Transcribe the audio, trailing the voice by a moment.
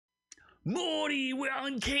Morty, we're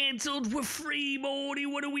uncancelled. We're free, Morty.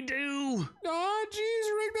 What do we do? Oh,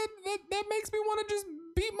 jeez, Rick, that makes me want to just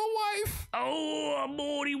beat my wife. Oh,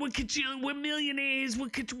 Morty, we're millionaires. We're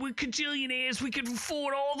cajillionaires. We can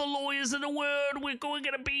afford all the lawyers in the world. We're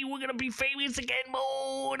gonna be famous again,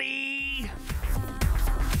 Morty.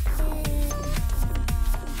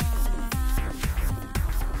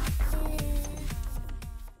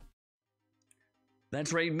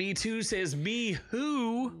 That's right. Me Too says me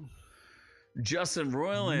who. Justin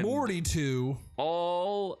Roiland. Morty 2.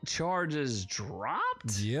 All charges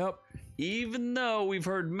dropped? Yep. Even though we've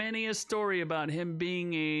heard many a story about him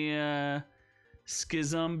being a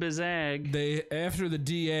schism-bizag. After the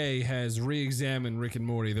DA has re-examined Rick and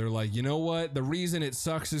Morty, they're like, you know what? The reason it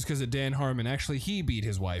sucks is because of Dan Harmon. Actually, he beat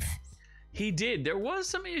his wife. He did. There was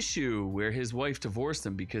some issue where his wife divorced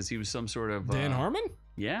him because he was some sort of... Dan Harmon?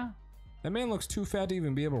 Yeah. That man looks too fat to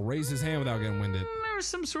even be able to raise his hand without getting winded. There was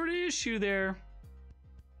some sort of issue there.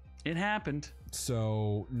 It happened.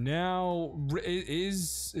 So now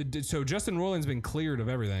so Justin Roiland's been cleared of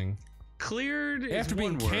everything. Cleared after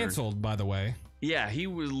being canceled, by the way. Yeah, he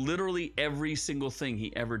was literally every single thing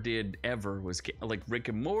he ever did was like Rick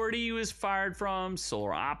and Morty he was fired from,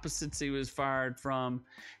 Solar Opposites he was fired from,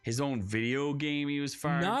 his own video game he was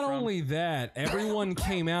fired from. Not only that, everyone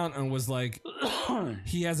came out and was like,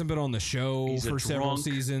 he hasn't been on the show for several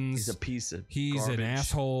seasons. He's a piece of He's garbage. An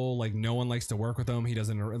asshole. Like, no one likes to work with him. He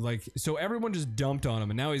doesn't like. So everyone just dumped on him,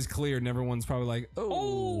 and now he's cleared, and everyone's probably like,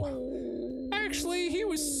 oh. Actually, he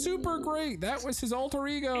was super great. That was his alter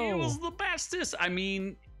ego. He was the bestest. I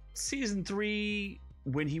mean, season 3,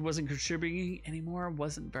 when he wasn't contributing anymore,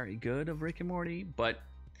 wasn't very good of Rick and Morty, but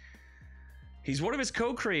he's one of his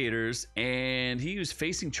co-creators, and he was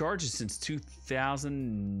facing charges since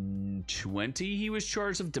 2020. He was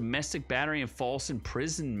charged of domestic battery and false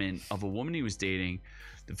imprisonment of a woman he was dating.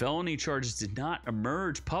 The felony charges did not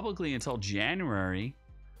emerge publicly until January.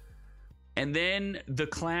 And then the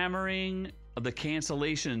clamoring of the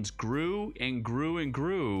cancellations grew and grew and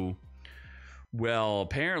grew. Well,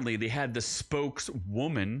 apparently they had the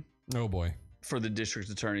spokeswoman. Oh boy. For the district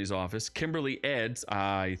attorney's office, Kimberly Eds.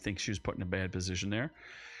 I think she was put in a bad position there.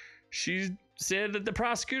 She said that the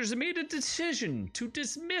prosecutors had made a decision to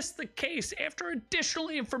dismiss the case after additional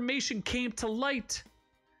information came to light,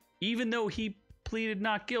 even though he pleaded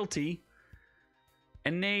not guilty.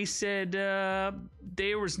 And they said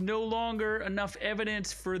there was no longer enough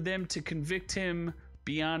evidence for them to convict him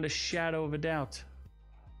beyond a shadow of a doubt.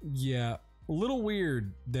 Yeah, a little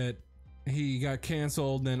weird that he got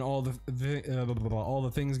canceled, then all the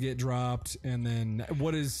things get dropped, and then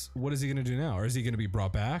what is he gonna do now? Or is he gonna be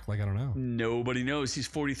brought back? Like, I don't know. Nobody knows. He's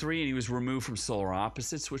 43 and he was removed from Solar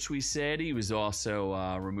Opposites, which we said. He was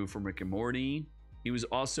also removed from Rick and Morty. He was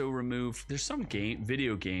also removed. There's some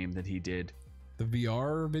video game that he did. The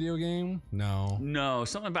VR video game? No,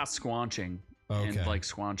 something about squanching. Okay. And like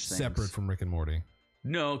squanch things. Separate from Rick and Morty.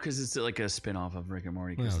 No, because it's like a spin-off of Rick and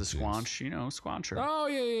Morty. Because the squanch, squancher. Oh,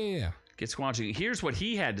 yeah. Get squanching. Here's what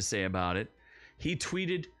he had to say about it. He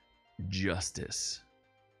tweeted, "Justice.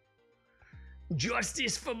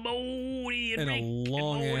 Justice for Morty and Rick a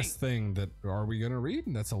long-ass thing that, are we going to read?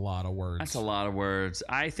 That's a lot of words. That's a lot of words.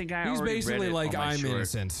 I think I He's already basically read it like, on my I'm short.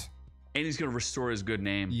 innocent. And he's going to restore his good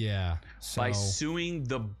name. Yeah. By suing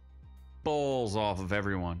the balls off of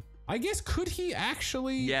everyone. I guess, could he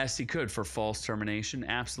actually? Yes, he could, for false termination.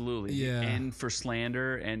 Absolutely. Yeah. And for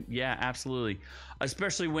slander. And yeah, absolutely.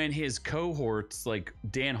 Especially when his cohorts, like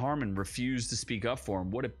Dan Harmon, refused to speak up for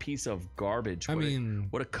him. What a piece of garbage.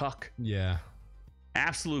 What a cuck. Yeah.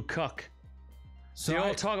 Absolute cuck. So they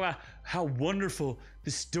all talk about how wonderful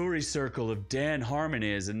the story circle of Dan Harmon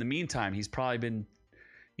is. In the meantime, he's probably been,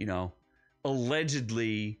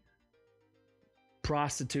 allegedly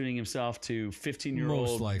prostituting himself to 15-year-old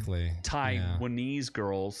most likely Taiwanese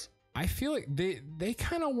girls. I feel like they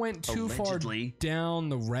kind of went too allegedly far down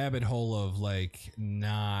the rabbit hole of like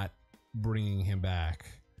not bringing him back.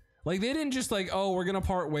 Like, they didn't just like, oh, we're gonna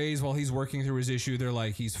part ways while he's working through his issue. They're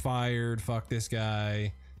like, he's fired, fuck this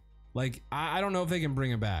guy. Like, I don't know if they can bring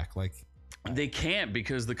him back. Like, they can't,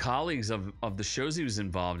 because the colleagues of the shows he was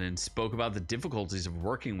involved in spoke about the difficulties of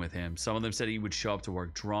working with him. Some of them said he would show up to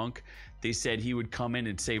work drunk. They said he would come in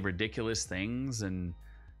and say ridiculous things and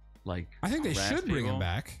like. I think they should bring him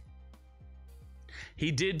back.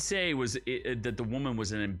 He did say that the woman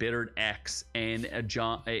was an embittered ex and a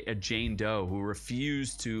Jane Doe who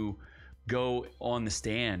refused to go on the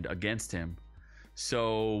stand against him.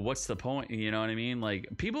 So what's the point? You know what I mean? Like,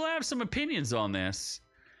 people have some opinions on this.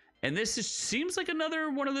 And this seems like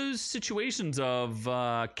another one of those situations of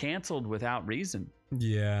canceled without reason.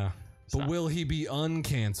 Yeah. But will he be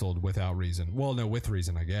uncanceled without reason? Well, no, with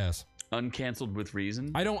reason, I guess. Uncanceled with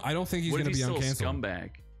reason? I don't think he's going to be uncanceled. What if he's still a scumbag?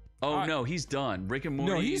 Oh no, he's done. Rick and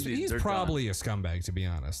Morty. No, he's probably a scumbag, to be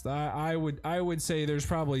honest. I would say there's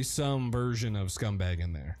probably some version of scumbag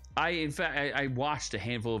in there. In fact, I watched a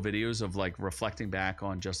handful of videos of like reflecting back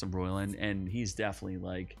on Justin Roiland, and he's definitely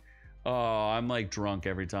like, oh, I'm like drunk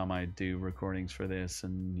every time I do recordings for this,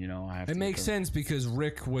 and you know I have. It makes sense because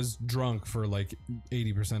Rick was drunk for like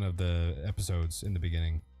 80% of the episodes in the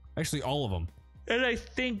beginning. Actually, all of them. And I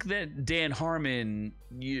think that Dan Harmon,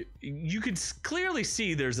 you can clearly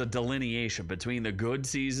see there's a delineation between the good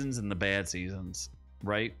seasons and the bad seasons,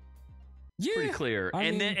 right? Yeah, pretty clear. I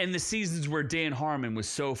mean, the seasons where Dan Harmon was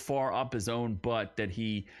so far up his own butt that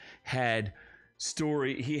he had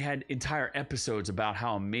entire episodes about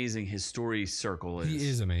how amazing his story circle is. He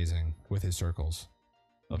is amazing with his circles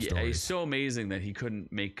of stories. He's so amazing that he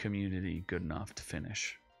couldn't make Community good enough to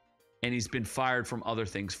finish. And he's been fired from other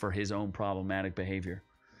things for his own problematic behavior.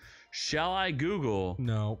 Shall I Google?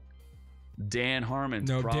 No. Dan Harmon's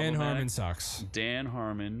Dan Harmon sucks. Dan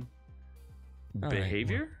Harmon All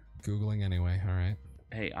behavior? Right, Googling anyway. All right.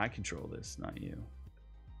 Hey, I control this, not you.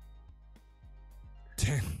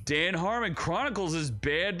 Dan Harmon chronicles his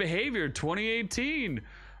bad behavior 2018.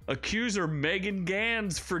 Accuser Megan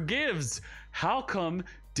Gans forgives. How come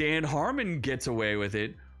Dan Harmon gets away with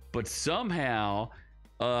it, but somehow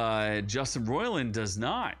Justin Roiland does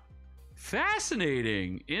not?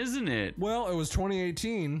 Fascinating, isn't it? Well, it was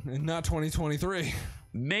 2018 and not 2023.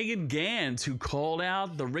 Megan Gans, who called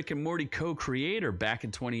out the Rick and Morty co-creator back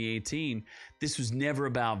in 2018, this was never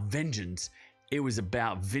about vengeance. It was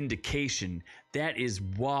about vindication. That is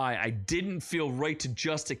why I didn't feel right to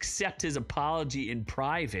just accept his apology in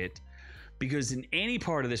private, because in any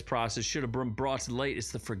part of this process should have been brought to light.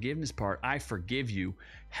 It's the forgiveness part. I forgive you.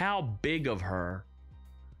 How big of her.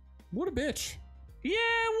 What a bitch. Yeah,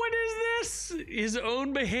 what is this? His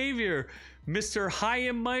own behavior. Mr. High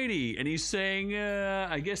and Mighty. And he's saying,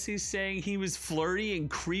 I guess he's saying he was flirty and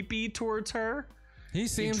creepy towards her. He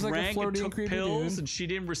seems like a flirty and creepy pills dude. And she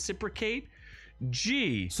didn't reciprocate.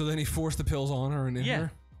 Gee. So then he forced the pills on her and in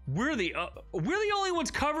her? We're the only ones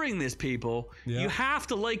covering this, people. Yeah. You have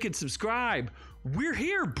to like and subscribe. We're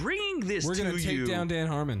here bringing this to you. We're going to take down Dan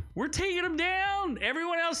Harmon. We're taking him down.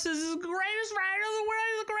 Everyone else says he's the greatest writer of the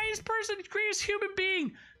world, the greatest person, the greatest human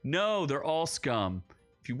being. No, they're all scum.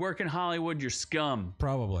 If you work in Hollywood, you're scum.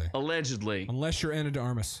 Probably. Allegedly. Unless you're Anna de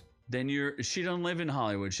Armas. Then she doesn't live in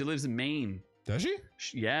Hollywood. She lives in Maine. Does she?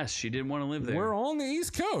 Yes, she didn't want to live there. We're on the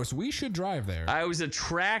East Coast. We should drive there. I was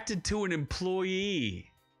attracted to an employee.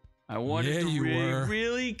 I wanted to be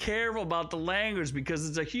really careful about the language because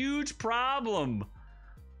it's a huge problem.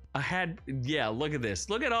 Look at this.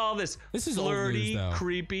 Look at all this. This is flirty, old news, though.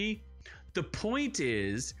 creepy. The point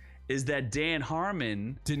is that Dan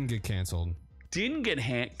Harmon didn't get canceled. Didn't get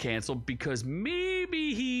canceled because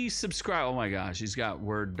maybe he subscribed. Oh my gosh, he's got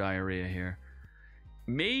word diarrhea here.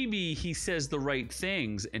 Maybe he says the right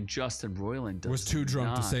things and Justin Roiland was too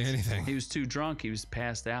drunk to say anything. He was too drunk. He was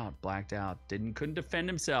passed out, blacked out, couldn't defend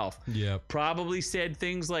himself. Yep. Probably said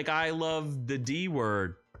things like, I love the D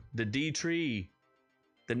word, the D tree,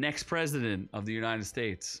 the next president of the United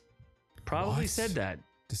States. Probably said that.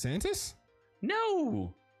 DeSantis?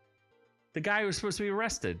 No. The guy who was supposed to be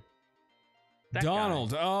arrested. That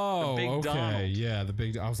Donald. Guy. Oh, the big okay. Donald. Yeah, the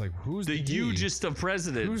big. I was like, who's the D? hugest of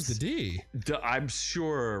presidents? Who's the D? I'm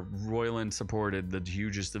sure Roiland supported the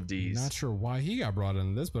hugest of Ds. Not sure why he got brought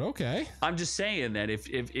into this, but okay. I'm just saying that if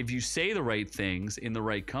you say the right things in the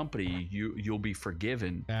right company, you'll be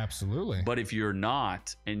forgiven. Absolutely. But if you're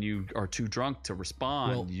not and you are too drunk to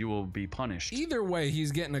respond, you will be punished. Either way,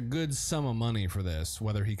 he's getting a good sum of money for this,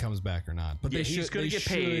 whether he comes back or not. But he's going to get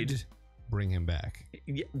paid. Bring him back.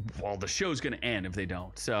 Yeah, well, the show's going to end if they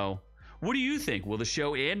don't. So, what do you think? Will the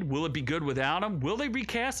show end? Will it be good without him? Will they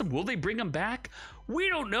recast him? Will they bring him back? We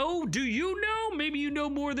don't know. Do you know? Maybe you know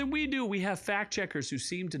more than we do. We have fact checkers who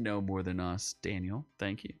seem to know more than us. Daniel,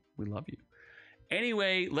 thank you. We love you.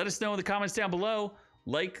 Anyway, let us know in the comments down below.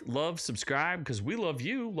 Like, love, subscribe, because we love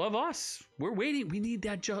you. Love us. We're waiting. We need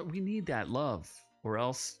that. We need that love, or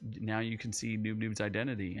else now you can see Noob Noob's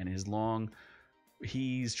identity and his long.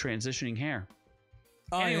 He's transitioning hair.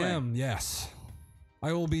 Anyway, I am, yes.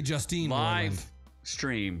 I will be Justine live Roiland.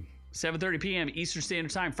 Stream 7:30 p.m. Eastern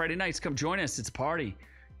Standard Time Friday nights. Come join us. It's a party.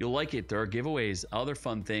 You'll like it. There are giveaways, other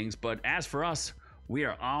fun things. But as for us, we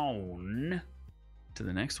are on to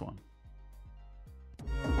the next one.